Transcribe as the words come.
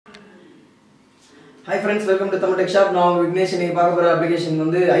Hi friends, welcome to Tamil Tech Shop. நான் விக்னேஷ் இன்னைக்கு பார்க்க போகிற அப்ளிகேஷன்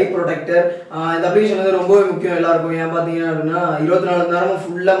வந்து ஐ ப்ரொடெக்டர். இந்த அப்ளிகேஷன் வந்து ரொம்பவே முக்கியம் எல்லாருக்கும். ஏன் பார்த்தீங்கன்னா அப்படின்னா 24 மணி நேரமும்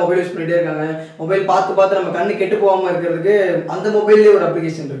ஃபுல்லாக மொபைல் யூஸ் பண்ணிகிட்டே இருக்காங்க. மொபைல் பார்த்து நம்ம கண்ணு கெட்டு போகாமல் இருக்கிறதுக்கு அந்த மொபைல்லேயே ஒரு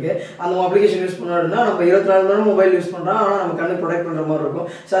அப்ளிகேஷன் இருக்குது. அந்த அப்ளிகேஷன் யூஸ் பண்ணோம் அப்படின்னா நம்ம 24 மணி நேரம் மொபைல் யூஸ் பண்ணுறோம், ஆனால் நம்ம கண்ணு ப்ரொடெக்ட் பண்ணுற மாதிரி இருக்கும்.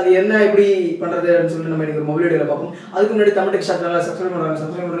 ஸோ அது என்ன எப்படி பண்ணுறது அப்படின்னு சொல்லிட்டு நம்ம இன்னைக்கு ஒரு மொபைல் வீடியோவில் பார்ப்போம். அதுக்கு முன்னாடி Tamil Tech Shop சேனலை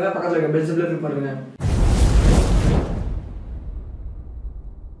சப்ஸ்கிரைப் பண்ணுங்க, பக்கத்தில் இருக்க பெல் சிம்பிளை கிளிக் பண்ணுங்க.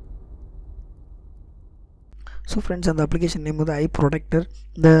 ஸோ ஃப்ரெண்ட்ஸ், அந்த அப்ளிகேஷன் நேம் வந்து ஐ ப்ரொடெக்டர்.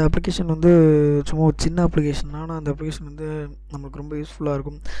 இந்த அப்ளிகேஷன் வந்து சும்மா ஒரு சின்ன அப்ளிகேஷன், ஆனால் அந்த அப்ளிகேஷன் வந்து நம்மளுக்கு ரொம்ப யூஸ்ஃபுல்லாக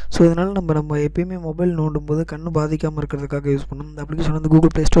இருக்கும். ஸோ இதனால் நம்ம எப்பயுமே மொபைல் நோண்டும் போது கண்ணு பாதிக்காமல் இருக்கிறதுக்காக யூஸ் பண்ணணும். இந்த அப்ளிகேஷன் வந்து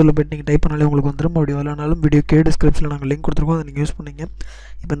கூகுள் ப்ளே ஸ்டோரில் போய்ட்டு நீங்கள் டைப் பண்ணாலே உங்களுக்கு வந்துடும். அப்படி வரலனாலும் வீடியோ டிஸ்கிரிப்ஷனில் நாங்கள் லிங்க் கொடுத்துருக்கோம், அதை நீங்கள் யூஸ் பண்ணிங்க.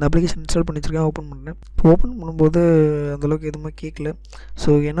 இப்போ இந்த அப்ளிகேஷன் இன்ஸ்டால் பண்ணி வச்சுருக்கேன், ஓப்பன் பண்ணேன். இப்போ ஓப்பன் பண்ணும்போது அந்தளவுக்கு எதுவுமே கேட்கல. ஸோ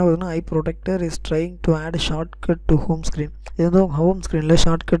என்ன வருதுன்னா, ஐ protector is trying to add shortcut to home screen. இது வந்து ஹோம் ஸ்க்ரீனில்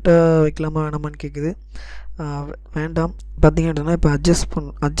ஷார்ட்கட்டாக வைக்கலாமா வேணாமான்னு கேட்குது. வேண்டாம். பார்த்திங்க அப்படின்னா இப்போ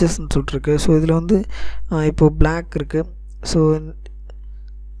அட்ஜஸ்ட்னு சொல்லிட்டுருக்கு. ஸோ இதில் வந்து இப்போது பிளாக் இருக்குது. ஸோ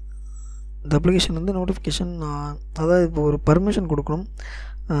இந்த அப்ளிகேஷன் வந்து நோட்டிஃபிகேஷன், அதாவது இப்போ ஒரு பர்மிஷன் கொடுக்கணும்.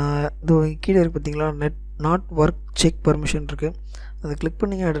 இது கீழே இருக்குது பார்த்தீங்களா, நாட் ஒர்க் செக் பர்மிஷன் இருக்குது. அதை கிளிக்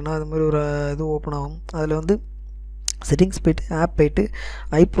பண்ணிங்க அப்படின்னா அது மாதிரி ஒரு இது ஓப்பன் ஆகும். அதில் வந்து செட்டிங்ஸ் போய்ட்டு ஆப் போய்ட்டு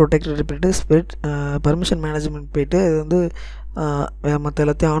ஐ ப்ரொடெக்டர் போய்ட்டு பர்மிஷன் மேனேஜ்மெண்ட் போய்ட்டு இது வந்து மற்ற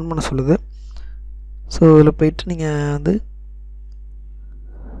எல்லாத்தையும் ஆன் பண்ண சொல்லுது. ஸோ இதில் போய்ட்டு நீங்கள் வந்து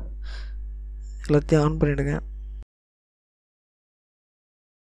எல்லாத்தையும் ஆன் பண்ணிவிடுங்க.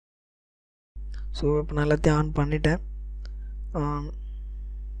 ஸோ இப்போ நான் எல்லாத்தையும் ஆன் பண்ணிட்டேன்.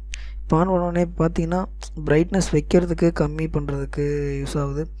 இப்போ ஆன் பண்ணோடனே பார்த்தீங்கன்னா பிரைட்னஸ் வைக்கிறதுக்கு கம்மி பண்ணுறதுக்கு யூஸ்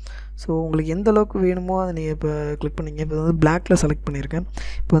ஆகுது. ஸோ உங்களுக்கு எந்த அளவுக்கு வேணுமோ அதை நீங்கள் இப்போ கிளிக் பண்ணிங்க. இப்போ வந்து பிளாக்கில் செலக்ட் பண்ணியிருக்கேன்.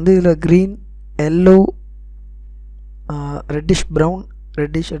 இப்போ வந்து இதில் green, yellow, reddish brown,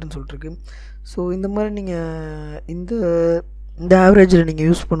 reddish அப்படின்னு சொல்லிட்டுருக்கு. ஸோ இந்த மாதிரி நீங்கள் இந்த ஆவரேஜில் நீங்கள்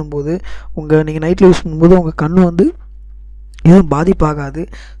யூஸ் பண்ணும்போது நீங்கள் நைட்டில் யூஸ் பண்ணும்போது உங்கள் கண் வந்து எதுவும் பாதிப்பாகாது.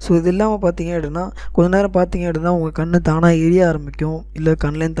 ஸோ இது இல்லாமல் பார்த்தீங்க அப்படின்னா கொஞ்ச நேரம் பார்த்தீங்க அப்படின்னா உங்கள் கண் தானாக எரிய ஆரம்பிக்கும், இல்லை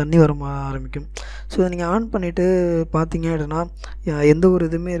கண்லேருந்து தண்ணி வர ஆரம்பிக்கும். ஸோ இதை நீங்கள் ஆன் பண்ணிவிட்டு பார்த்தீங்க அப்படின்னா எந்த ஒரு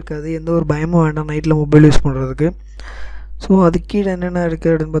இதுவுமே இருக்காது, எந்த ஒரு பயமும் வேண்டாம் நைட்டில் மொபைல் யூஸ் பண்ணுறதுக்கு. ஸோ அதுக்கு கீழே என்னென்ன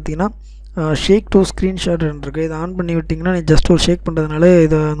இருக்குது அப்படின்னு பார்த்தீங்கன்னா ஷேக் டு ஸ்க்ரீன்ஷாட் இருக்குது. இதை ஆன் பண்ணி விட்டிங்கன்னா நீ ஜஸ்ட் ஒரு ஷேக் பண்ணுறதுனால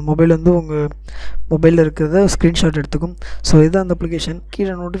இதை அந்த மொபைல் வந்து உங்கள் மொபைலில் இருக்கிறத ஸ்க்ரீன்ஷாட் எடுத்துக்கும். ஸோ இதுதான் அந்த அப்ளிகேஷன்.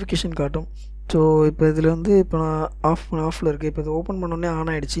 கீழே நோட்டிஃபிகேஷன் காட்டும். ஸோ இப்போ இதில் வந்து இப்போ நான் ஆஃபில் இருக்குது. இப்போ இது ஓப்பன் பண்ணோடனே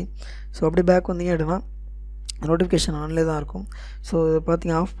ஆன் ஆகிடுச்சு. ஸோ அப்படி பேக் வந்தீங்க அப்படின்னா நோட்டிஃபிகேஷன் ஆன்லேயே தான் இருக்கும். ஸோ இதை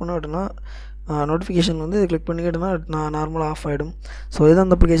பார்த்தீங்க ஆஃப் பண்ணோம் அப்படின்னா நோட்டிஃபிகேஷன் வந்து கிளிக் பண்ணிக்கிட்டோன்னா நான் நார்மலாக ஆஃப் ஆகிடும். ஸோ இதுதான்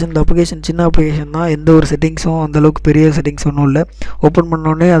அந்த அப்ளிகேஷன். இந்த அப்ளிகேஷன் சின்ன அப்ளிகேஷன் தான், எந்த ஒரு செட்டிங்ஸும் அந்தளவுக்கு பெரிய செட்டிங்ஸ் ஒன்றும் இல்லை. ஓப்பன்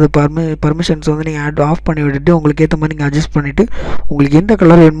பண்ணோடனே அது பர்மிஷன்ஸ் வந்து நீங்கள் ஆஃப் பண்ணி விட்டுட்டு உங்களுக்கு ஏற்ற மாதிரி நீங்கள் அட்ஜஸ்ட் பண்ணிவிட்டு உங்களுக்கு எந்த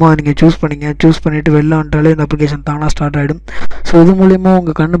கலர் வேணுமோ அதை நீங்கள் சூஸ் பண்ணிவிட்டு வெளில வந்துட்டாலே இந்த அப்ளிகேஷன் தானாக ஸ்டார்ட் ஆகிடும். ஸோ இது மூலிமா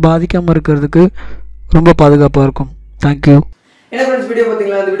உங்கள் கண் பாதிக்காமல் இருக்கிறதுக்கு ரொம்ப பாதுகாப்பாக இருக்கும். தேங்க்யூ. என்ன ஃப்ரெண்ட்ஸ், வீடியோ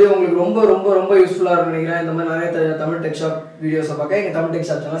பார்த்தீங்களா? இந்த வீடியோ உங்களுக்கு ரொம்ப ரொம்ப ரொம்ப யூஸ்ஃபுல்லாக இருக்கும்னு நினைக்கிறேன். இந்த மாதிரி நிறைய தமிழ் டெக் ஷாப் வீடியோஸை பார்க்க எங்கள் தமிழ் டெக்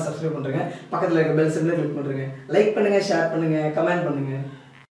ஷாப் சேனலை சப்ஸ்கிரைப் பண்ணுறேங்க, பக்கத்தில் இருக்க பெல் சிம்பிளை கிளிக் பண்ணுறேங்க, லைக் பண்ணுங்கள், ஷேர் பண்ணுங்கள், கமெண்ட் பண்ணுங்கள்.